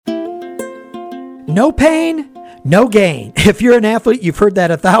No pain, no gain. If you're an athlete, you've heard that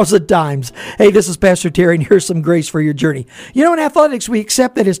 1,000 times. Hey, this is Pastor Terry, and here's some grace for your journey. You know, in athletics, we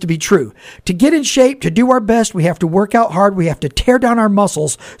accept that as to be true. To get in shape, to do our best, we have to work out hard. We have to tear down our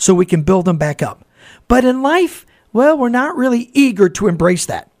muscles so we can build them back up. But in life, well, we're not really eager to embrace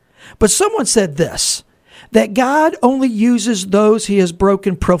that. But someone said this, that God only uses those he has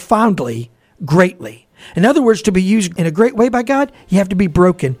broken profoundly, greatly. In other words, to be used in a great way by God, you have to be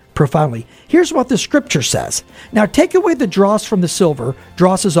broken profoundly. Here's what the scripture says. Now take away the dross from the silver.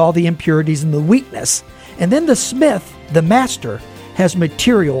 Dross is all the impurities and the weakness. And then the smith, the master, has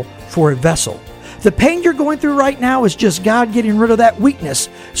material for a vessel. The pain you're going through right now is just God getting rid of that weakness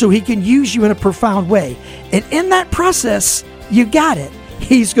so he can use you in a profound way. And in that process, you got it.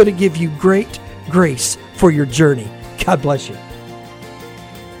 He's going to give you great grace for your journey. God bless you.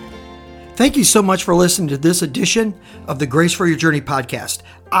 Thank you so much for listening to this edition of the Grace for Your Journey podcast.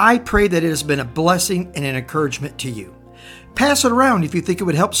 I pray that it has been a blessing and an encouragement to you. Pass it around if you think it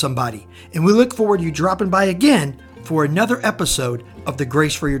would help somebody. And we look forward to you dropping by again for another episode of the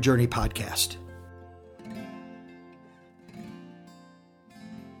Grace for Your Journey podcast.